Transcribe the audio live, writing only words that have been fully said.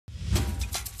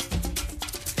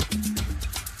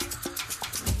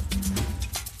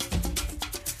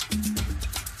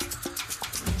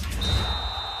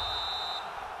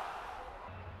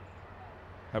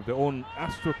have their own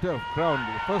AstroTurf ground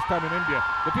for the first time in India.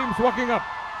 The team's walking up.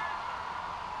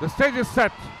 The stage is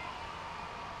set.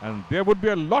 And there would be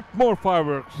a lot more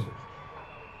fireworks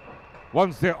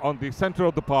once they're on the center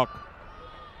of the park.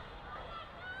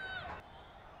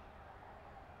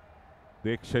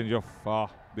 The exchange of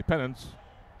the pennants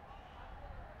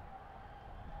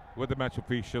with the match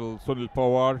official Sunil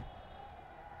Pawar,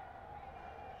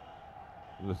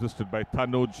 assisted by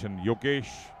Tanuj and Yogesh.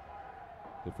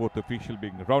 The fourth official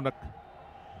being Raunak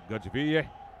Gajviye.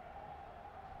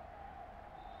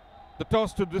 The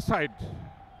toss to decide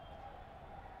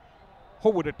who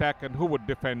would attack and who would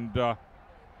defend.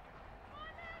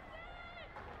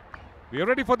 We are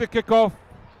ready for the kickoff.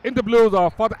 In the blues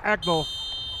are Fr.Agnel,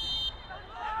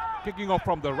 kicking off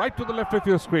from the right to the left of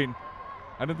your screen.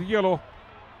 And in the yellow,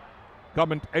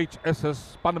 Govt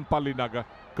HSS Panampalli Nagar,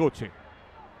 Kochi.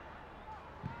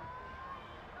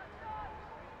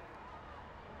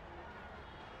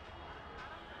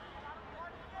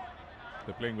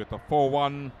 They're playing with a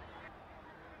 4-1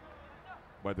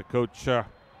 by the coach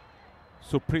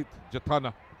Supreet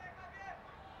Jatana.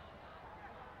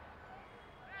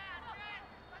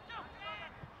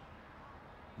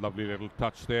 Lovely little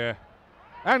touch there.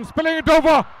 And spilling it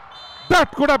over.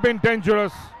 That could have been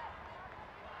dangerous.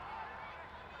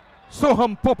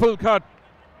 Soham Populkar.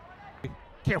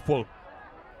 Careful.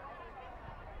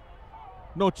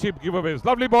 No cheap giveaways.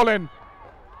 Lovely ball in.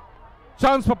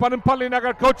 Chance for Panampalli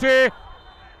Nagar, Kochi.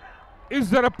 Is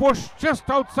there a push just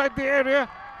outside the area?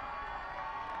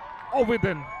 Or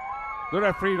within? The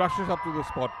referee rushes up to the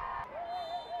spot.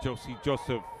 Josie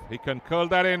Joseph, he can curl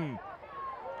that in.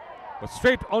 But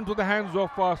straight onto the hands of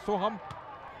Soham.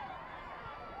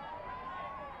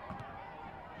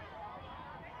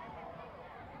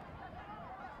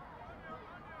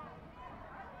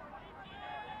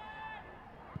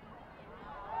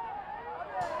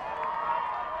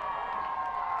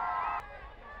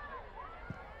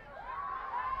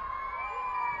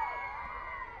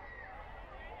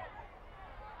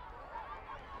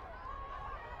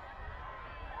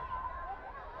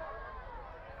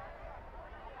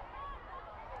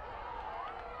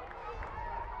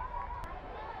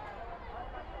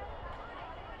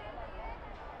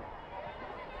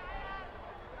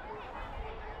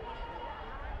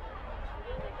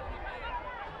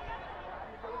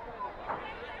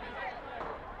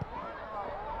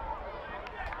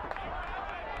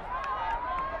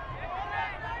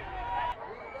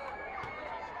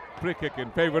 Free kick in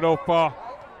favor of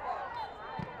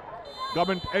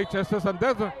Govt HSS, and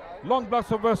there's a long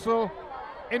blast of whistle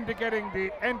indicating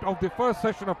the end of the first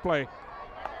session of play.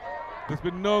 There's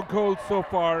been no goals so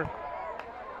far.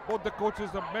 Both the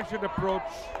coaches have measured approach.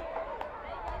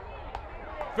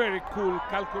 Very cool,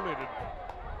 calculated,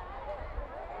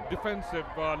 defensive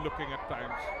looking at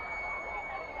times.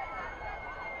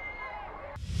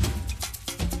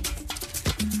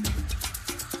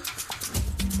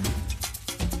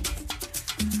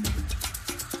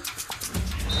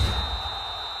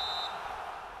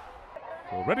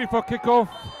 Ready for kickoff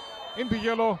in the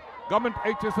yellow, Govt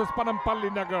HSS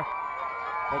Panampalli Nagar.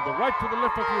 From the right to the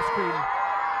left of your screen.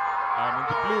 And in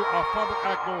the blue are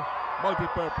Fr.Agnel,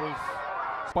 multi-purpose,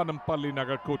 Panampalli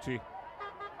Nagar, Kochi.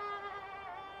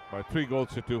 By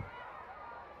 3-2.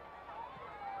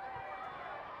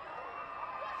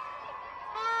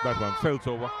 That one sails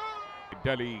over.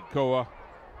 Delhi, Goa,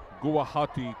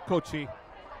 Guwahati, Kochi,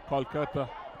 Kolkata,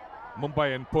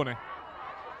 Mumbai and Pune.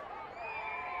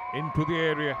 Into the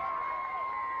area.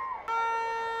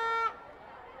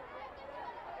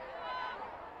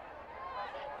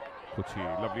 Kochi,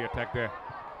 lovely attack there.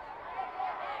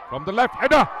 From the left,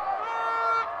 header.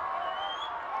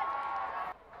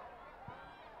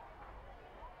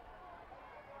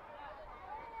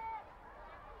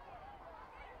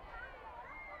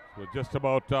 So just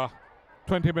about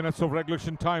 20 minutes of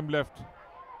regulation time left.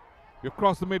 We've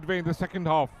crossed the midway in the second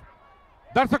half.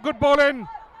 That's a good ball in.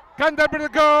 Can that be the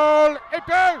goal? It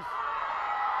is!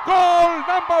 Goal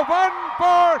number 1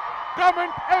 for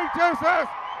Govt HSS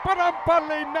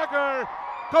Panampalli Nagar,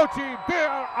 Kochi. They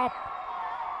are up.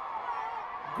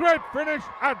 Great finish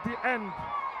at the end.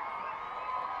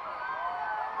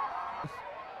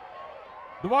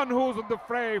 The one who's in the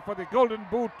fray for the Golden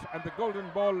Boot and the Golden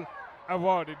Ball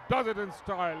award. It does it in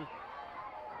style.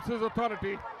 His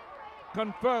authority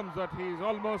confirms that he's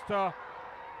almost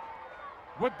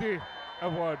with the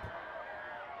award.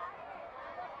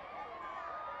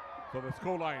 So the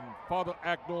scoreline: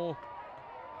 Fr.Agnel,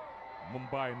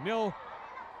 Mumbai 0,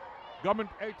 Govt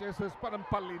HSS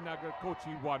Panampalli Nagar,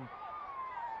 Kochi 1.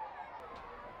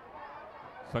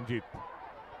 Sanjeet,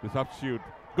 the substitute.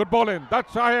 Good ball in.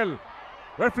 That's Sahil.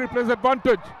 Referee plays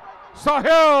advantage.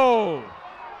 Sahil!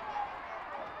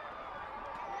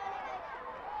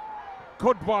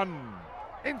 Good one.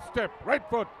 Instep, right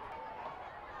foot.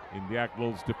 In the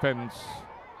Agnel's defense.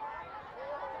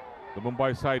 The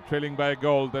Mumbai side trailing by a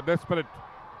goal. They're desperate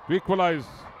to equalize.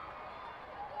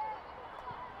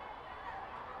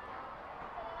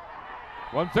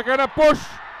 Once again a push.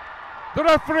 The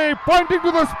referee pointing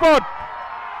to the spot.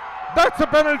 That's a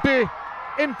penalty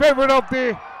in favor of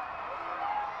the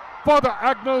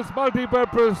Fr.Agnel's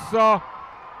multi-purpose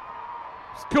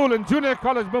school and junior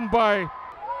college Mumbai,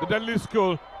 the Delhi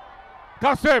school.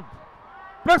 Kasib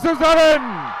presses her in.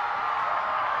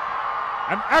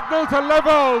 And Agnel's a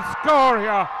level score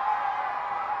here.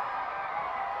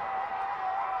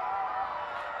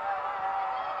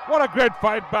 What a great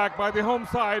fight back by the home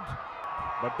side.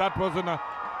 But that was in a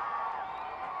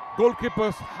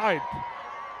goalkeeper's height.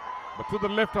 But to the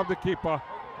left of the keeper,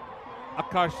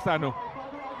 Akash Sanu.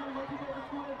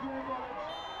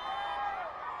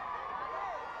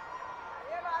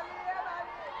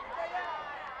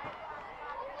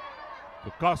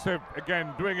 So Kasib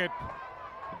again doing it.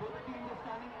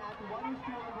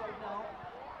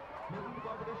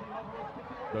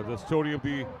 There's a story of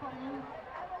the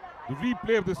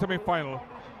replay of the semi-final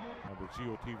on the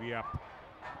Geo TV app.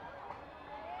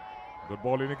 Good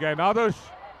ball in again, Adarsh.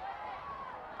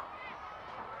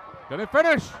 Can it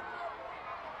finish?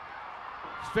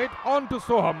 Straight on to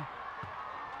Soham.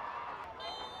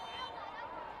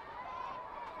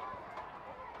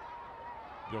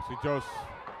 Josie Jose.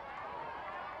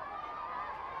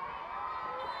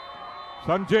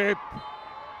 Sanjit.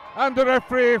 And the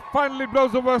referee finally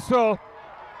blows a whistle,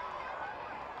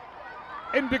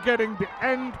 indicating the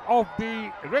end of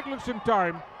the regulation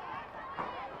time.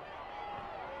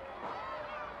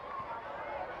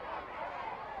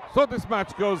 So this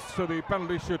match goes to the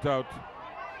penalty shootout.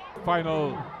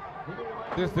 Final,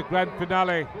 this is the grand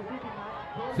finale.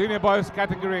 Senior boys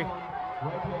category.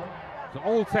 So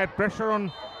all set, pressure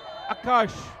on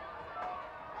Akash.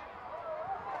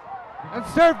 And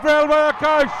saved well by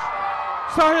Akash.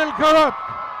 Sahil Karat.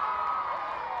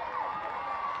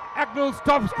 Agnel's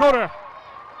top scorer.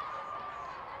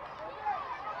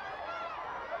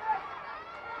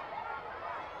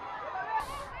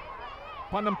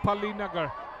 Panampalli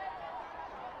Nagar.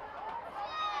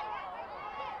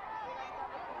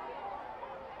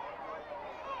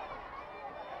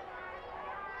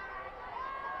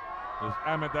 There's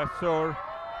Ahmed Assur.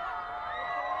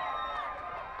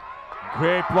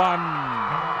 Great one.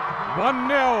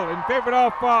 1-0 in favor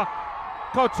of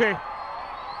Kochi.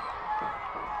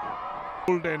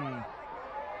 Golden,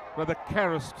 rather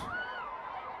caressed.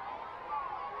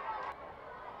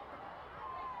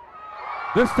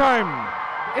 This time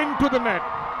into the net.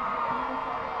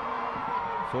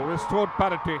 So restored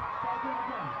parity.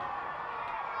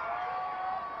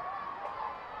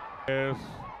 Yes.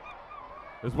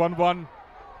 There's 1-1.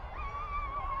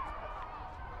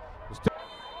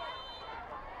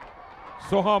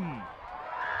 Soham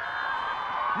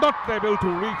not able to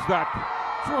reach that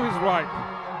through his right.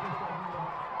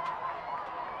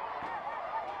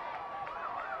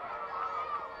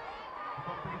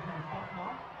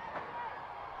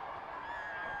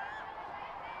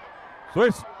 So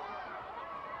it's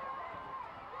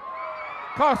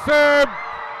Kasib.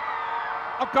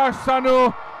 Akash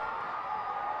Sanu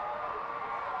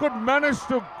could manage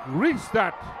to reach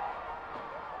that.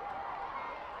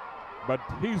 But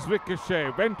his ricochet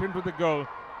went into the goal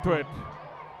to it.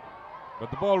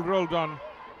 But the ball rolled on.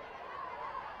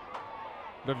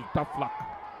 Little tough luck.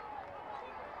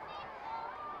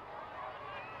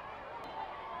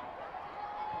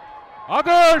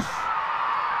 Adarsh!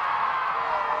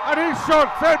 And his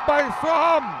shot saved by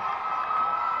Soham.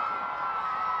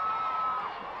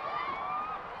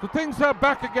 So things are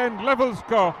back again, level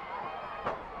score.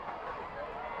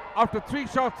 After 3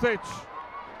 shots each.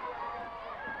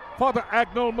 For the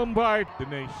Agnel Mumbai,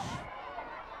 Dinesh.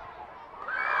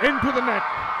 Into the net.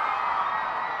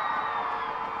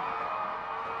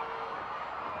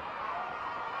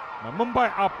 Now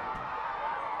Mumbai up.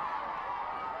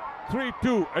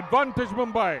 3-2, advantage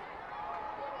Mumbai.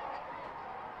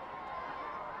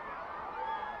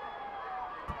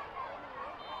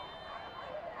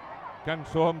 Can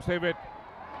Soham save it?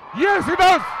 Yes, he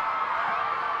does!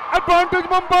 Advantage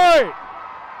Mumbai!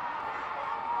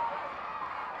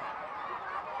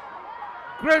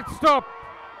 Great stop.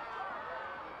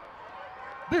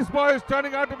 This boy is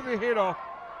turning out to be the hero.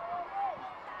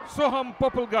 Soham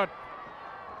Popelgut.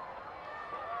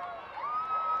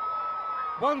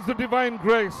 Once the divine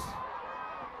grace.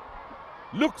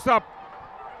 Looks up.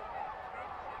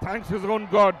 Thanks his own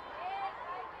God.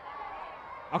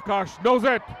 Akash knows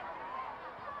it.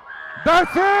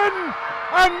 That's in!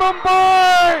 And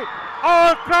Mumbai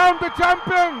are crowned the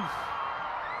champions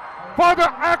for the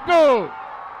Agnel.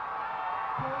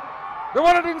 They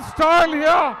won it in style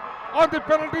here on the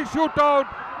penalty shootout.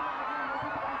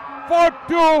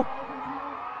 4-2.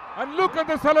 And look at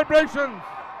the celebrations.